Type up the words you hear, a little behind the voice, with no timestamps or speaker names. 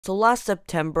So last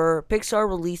September, Pixar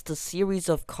released a series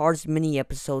of Cars mini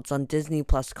episodes on Disney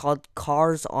Plus called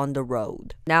Cars on the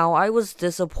Road. Now, I was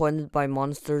disappointed by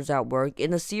Monsters at Work,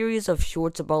 and a series of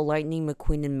shorts about Lightning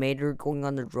McQueen and Mater going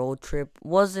on the road trip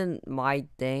wasn't my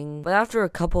thing. But after a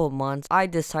couple of months, I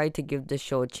decided to give the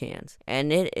show a chance.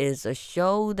 And it is a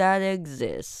show that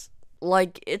exists.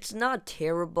 Like, it's not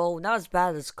terrible, not as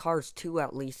bad as Cars 2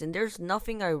 at least, and there's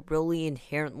nothing I really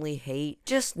inherently hate,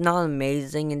 just not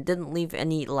amazing and didn't leave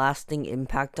any lasting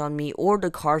impact on me or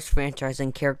the Cars franchise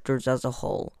and characters as a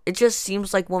whole. It just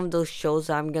seems like one of those shows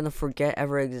that I'm gonna forget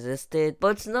ever existed, but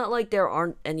it's not like there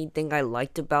aren't anything I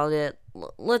liked about it.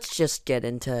 Let's just get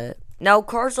into it. Now,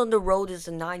 Cars on the Road is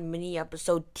a 9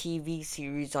 mini-episode TV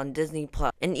series on Disney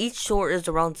Plus, and each short is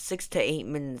around 6 to 8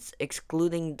 minutes,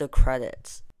 excluding the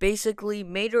credits. Basically,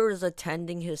 Mater is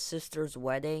attending his sister's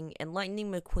wedding, and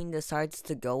Lightning McQueen decides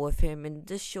to go with him, and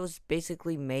this shows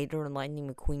basically Mater and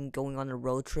Lightning McQueen going on a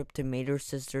road trip to Mater's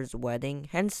sister's wedding,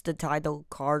 hence the title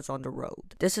Cars on the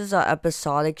Road. This is an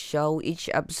episodic show.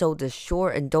 Each episode is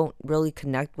short and don't really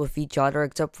connect with each other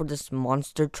except for this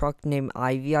monster truck named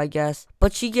Ivy, I guess.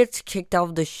 But she gets kicked out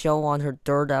of the show on her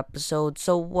 3rd episode,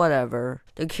 so whatever.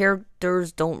 The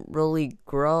characters don't really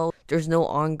grow. There's no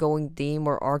ongoing theme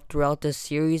or arc throughout the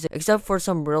series, except for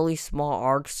some really small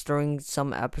arcs during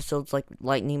some episodes like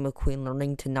Lightning McQueen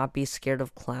learning to not be scared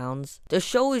of clowns. The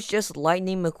show is just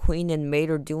Lightning McQueen and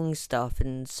Mater doing stuff,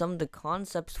 and some of the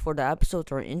concepts for the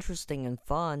episodes are interesting and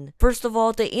fun. First of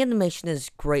all, the animation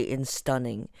is great and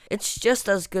stunning. It's just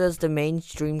as good as the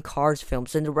mainstream Cars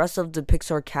films and the rest of the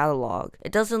Pixar catalog.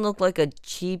 It doesn't look like a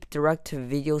cheap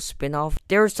direct-to-video spin-off.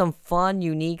 There are some fun,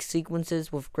 unique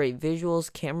sequences with great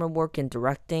visuals, camera work, and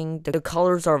directing. The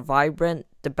colors are vibrant,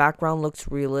 the background looks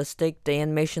realistic, the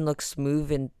animation looks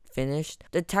smooth and finished.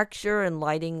 The texture and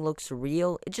lighting looks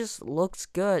real. It just looks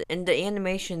good, and the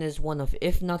animation is one of,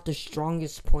 if not the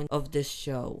strongest point of this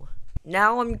show.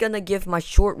 Now I'm gonna give my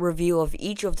short review of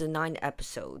each of the 9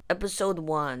 episodes. Episode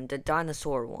 1, the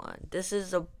dinosaur one. This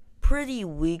is a pretty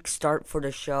weak start for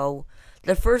the show.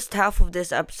 The first half of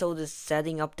this episode is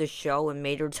setting up the show and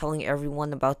Mater telling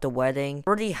everyone about the wedding.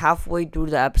 Already halfway through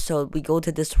the episode, we go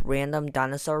to this random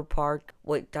dinosaur park.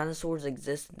 Wait, dinosaurs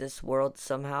exist in this world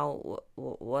somehow?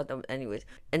 What? Anyways.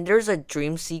 And there's a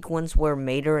dream sequence where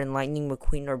Mater and Lightning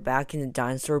McQueen are back in the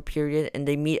dinosaur period and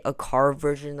they meet a car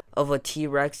version of a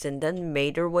T-Rex, and then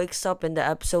Mater wakes up and the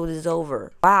episode is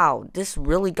over. Wow, this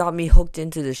really got me hooked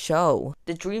into the show.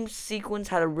 The dream sequence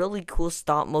had a really cool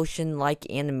stop motion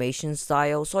like animation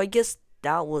style, so I guess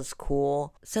that was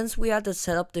cool. Since we had to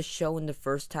set up the show in the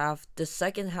first half, the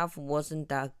second half wasn't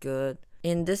that good.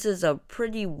 And this is a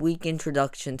pretty weak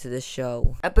introduction to the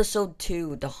show. Episode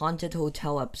 2, the Haunted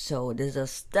Hotel episode, is a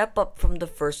step up from the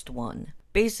first one.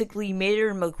 Basically,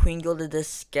 Mater and McQueen go to this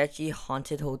sketchy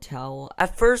haunted hotel.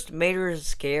 At first, Mater is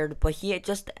scared, but he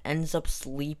just ends up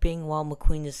sleeping while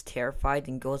McQueen is terrified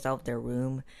and goes out their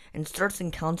room and starts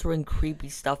encountering creepy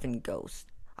stuff and ghosts.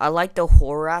 I like the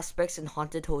horror aspects and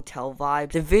haunted hotel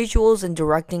vibes. The visuals and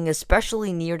directing,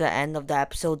 especially near the end of the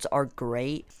episodes, are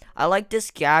great. I like this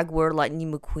gag where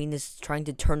Lightning McQueen is trying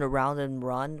to turn around and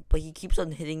run, but he keeps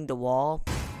on hitting the wall.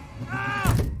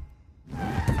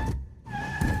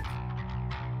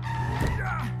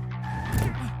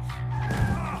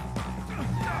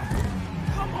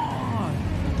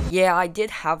 Yeah, I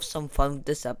did have some fun with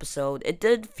this episode. It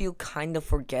did feel kind of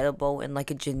forgettable and like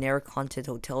a generic haunted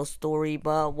hotel story,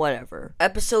 but whatever.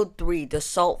 Episode 3, the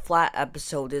Salt Flat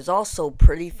episode, is also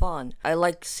pretty fun. I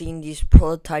like seeing these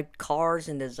prototype cars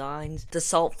and designs. The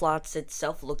Salt Flats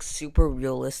itself looks super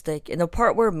realistic, and the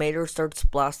part where Mater starts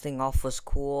blasting off was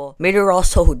cool. Mater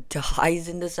also dies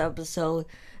in this episode.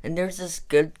 And there's this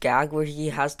good gag where he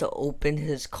has to open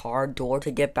his car door to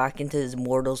get back into his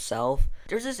mortal self.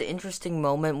 There's this interesting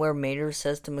moment where Mater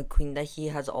says to McQueen that he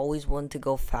has always wanted to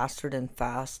go faster than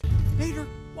fast. Mater,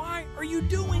 why are you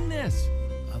doing this?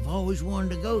 I've always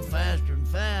wanted to go faster and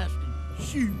fast. And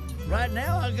shoot, right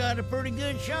now I got a pretty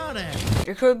good shot at it.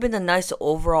 There could have been a nice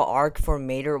overall arc for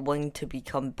Mater wanting to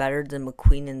become better than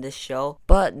McQueen in this show,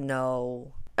 but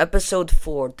no. Episode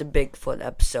 4, the Bigfoot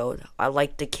episode. I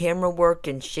like the camera work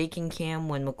and shaking cam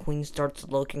when McQueen starts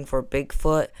looking for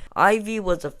Bigfoot. Ivy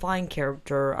was a fine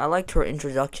character. I liked her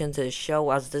introduction to the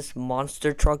show as this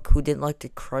monster truck who didn't like to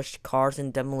crush cars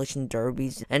and demolition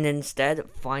derbies and instead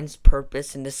finds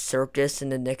purpose in the circus in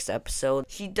the next episode.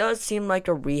 She does seem like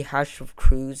a rehash of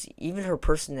Cruz, even her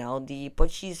personality,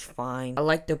 but she's fine. I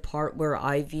like the part where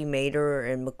Ivy, Mater,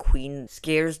 and McQueen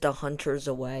scares the hunters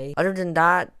away. Other than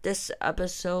that, this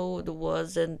episode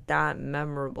wasn't that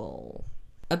memorable.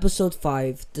 Episode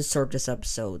 5, the circus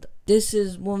episode. This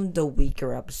is one of the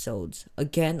weaker episodes.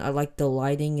 Again, I like the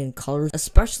lighting and colors,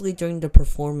 especially during the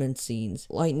performance scenes.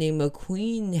 Lightning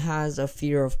McQueen has a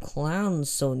fear of clowns,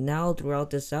 so now throughout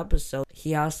this episode,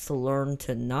 he has to learn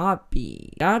to not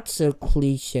be. That's a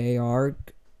cliche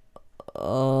arc.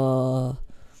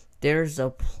 There's a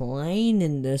plane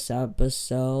in this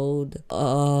episode.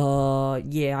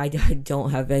 Yeah, I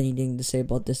don't have anything to say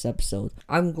about this episode.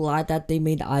 I'm glad that they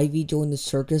made Ivy join the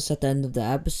circus at the end of the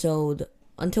episode.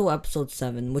 Until episode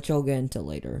 7, which I'll get into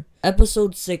later.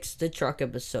 Episode 6, the truck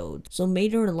episode. So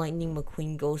Mater and Lightning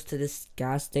McQueen goes to this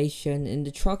gas station and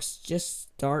the trucks just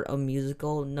start a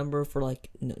musical number for like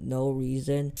no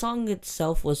reason. The song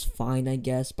itself was fine, I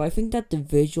guess, but I think that the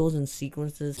visuals and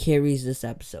sequences carries this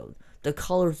episode. The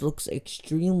colors looks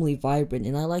extremely vibrant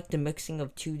and I like the mixing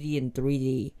of 2D and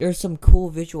 3D. There's some cool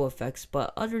visual effects,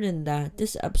 but other than that,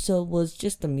 this episode was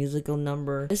just a musical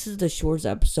number. This is the shortest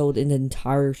episode in the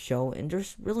entire show and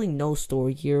there's really no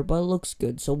story here, but it looks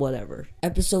good, so whatever.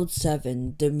 Episode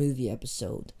 7, the movie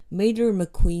episode. Mater and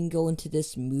McQueen go into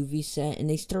this movie set and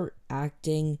they start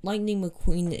acting. Lightning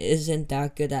McQueen isn't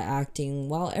that good at acting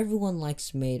while everyone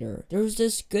likes Mater. There's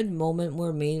this good moment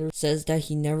where Mater says that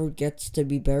he never gets to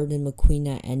be better than McQueen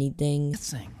at anything.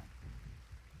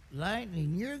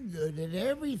 Lightning, you're good at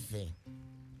everything.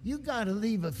 You gotta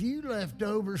leave a few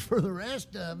leftovers for the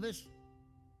rest of us.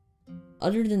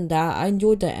 Other than that, I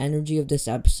enjoyed the energy of this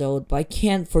episode, but I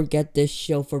can't forget this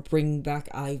show for bringing back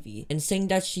Ivy and saying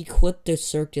that she quit the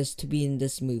circus to be in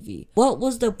this movie. What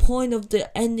was the point of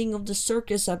the ending of the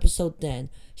circus episode then?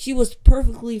 She was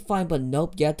perfectly fine, but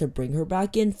nope, you had to bring her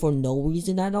back in for no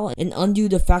reason at all and undo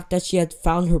the fact that she had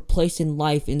found her place in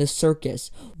life in the circus.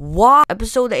 What?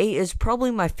 Episode 8 is probably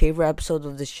my favorite episode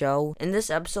of the show. In this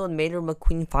episode, Mater and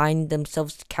McQueen find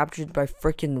themselves captured by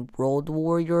freaking road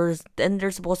warriors. Then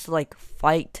they're supposed to like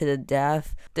fight to the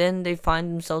death. Then they find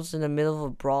themselves in the middle of a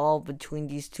brawl between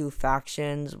these two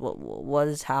factions. What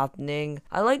is happening?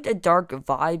 I like the dark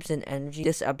vibes and energy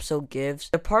this episode gives.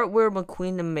 The part where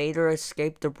McQueen and Mater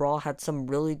escape the brawl had some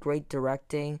really great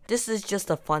directing. This is just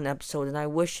a fun episode and I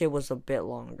wish it was a bit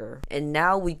longer. And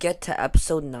now we get to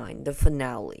episode 9, the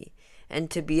finale. And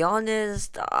to be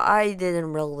honest, I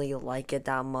didn't really like it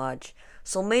that much.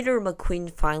 So Mater and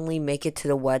McQueen finally make it to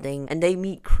the wedding and they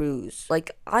meet Cruz.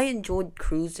 Like, I enjoyed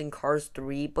Cruz in Cars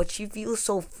 3, but she feels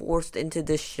so forced into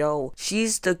this show.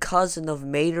 She's the cousin of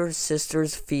Mater's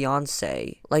sister's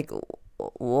fiance. Like,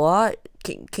 what?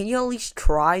 Can you at least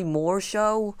try more,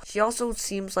 show? She also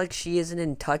seems like she isn't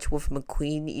in touch with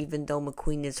McQueen, even though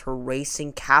McQueen is her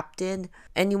racing captain.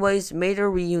 Anyways,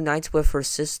 Mater reunites with her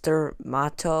sister,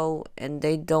 Mato, and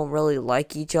they don't really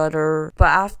like each other. But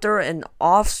after an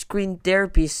off-screen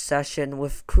therapy session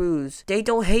with Cruz, they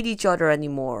don't hate each other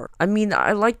anymore. I mean,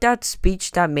 I like that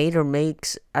speech that Mater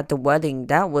makes at the wedding.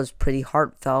 That was pretty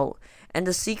heartfelt. And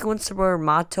the sequence where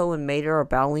Mato and Mater are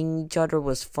battling each other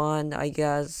was fun, I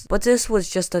guess. But this was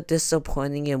just a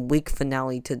disappointing and weak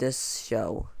finale to this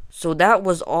show. So that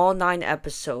was all 9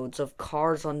 episodes of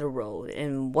Cars on the Road.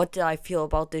 And what did I feel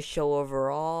about this show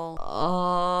overall?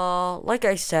 Like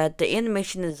I said, the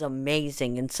animation is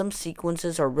amazing and some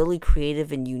sequences are really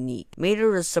creative and unique.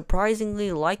 Mater is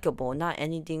surprisingly likable, not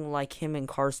anything like him in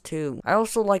Cars 2. I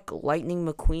also like Lightning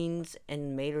McQueen's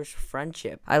and Mater's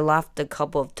friendship. I laughed a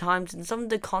couple of times and some of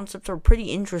the concepts are pretty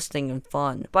interesting and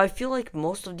fun. But I feel like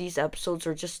most of these episodes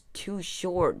are just too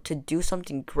short to do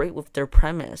something great with their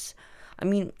premise. I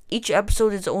mean, each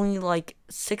episode is only like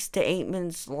 6 to 8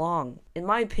 minutes long. In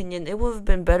my opinion, it would have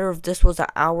been better if this was an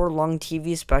hour-long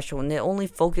TV special and it only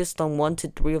focused on 1 to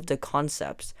 3 of the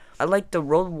concepts. I like the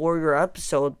Road Warrior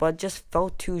episode, but it just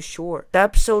felt too short. The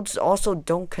episodes also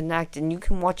don't connect, and you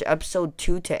can watch episode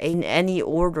 2 to 8 in any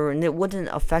order and it wouldn't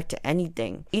affect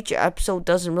anything. Each episode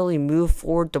doesn't really move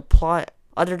forward the plot.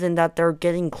 Other than that, they're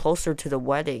getting closer to the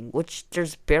wedding, which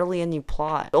there's barely any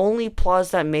plot. The only plot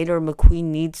is that Mater and McQueen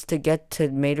needs to get to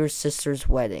Mater's sister's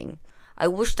wedding. I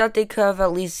wish that they could have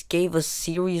at least gave a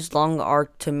series-long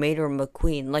arc to Mater and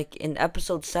McQueen. Like in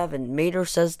episode 7, Mater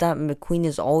says that McQueen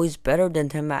is always better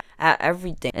than him at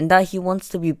everything, and that he wants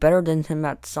to be better than him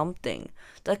at something.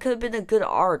 That could have been a good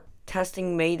arc,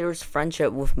 testing Mater's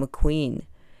friendship with McQueen.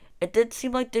 It did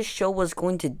seem like this show was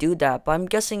going to do that, but I'm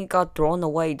guessing it got thrown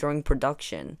away during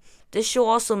production. This show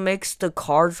also makes the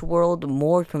Cars world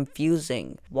more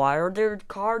confusing. Why are there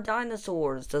car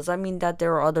dinosaurs? Does that mean that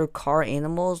there are other car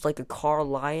animals like a car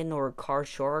lion or a car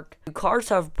shark? Do cars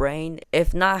have brain?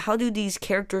 If not, how do these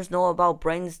characters know about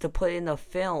brains to put in a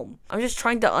film? I'm just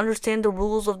trying to understand the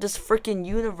rules of this freaking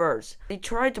universe. They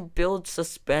try to build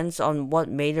suspense on what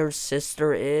Mater's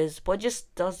sister is, but it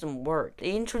just doesn't work.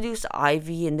 They introduce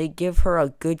Ivy and they give her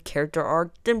a good character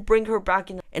arc, then bring her back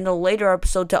in a later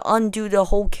episode to undo the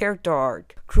whole character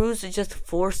arc. Cruz is just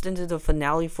forced into the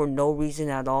finale for no reason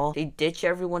at all. They ditch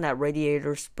everyone at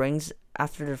Radiator Springs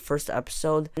after the first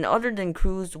episode, and other than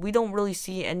Cruz, we don't really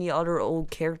see any other old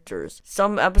characters.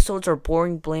 Some episodes are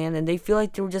boring, bland, and they feel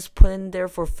like they were just put in there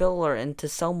for filler and to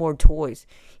sell more toys.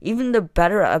 Even the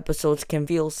better episodes can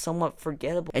feel somewhat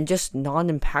forgettable and just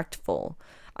non-impactful.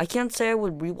 I can't say I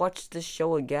would rewatch this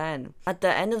show again. At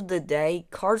the end of the day,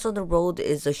 Cars on the Road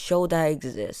is a show that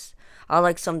exists. I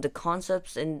like some of the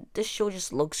concepts and this show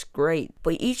just looks great.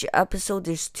 But each episode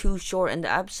is too short and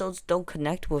the episodes don't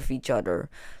connect with each other.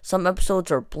 Some episodes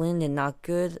are bland and not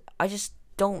good. I just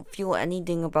don't feel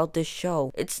anything about this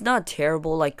show. It's not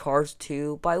terrible like Cars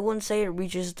 2, but I wouldn't say it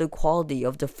reaches the quality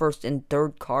of the first and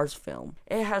third Cars film.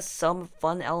 It has some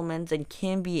fun elements and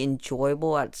can be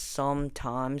enjoyable at some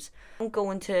times. Don't go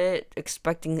into it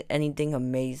expecting anything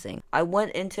amazing. I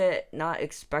went into it not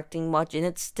expecting much and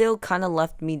it still kind of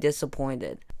left me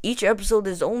disappointed. Each episode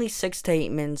is only 6 to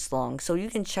 8 minutes long, so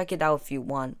you can check it out if you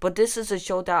want. But this is a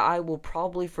show that I will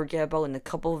probably forget about in a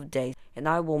couple of days, and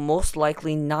I will most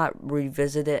likely not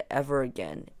revisit it ever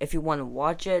again. If you want to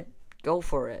watch it, go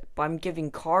for it. But I'm giving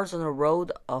Cars on the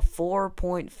Road a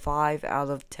 4.5 out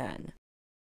of 10.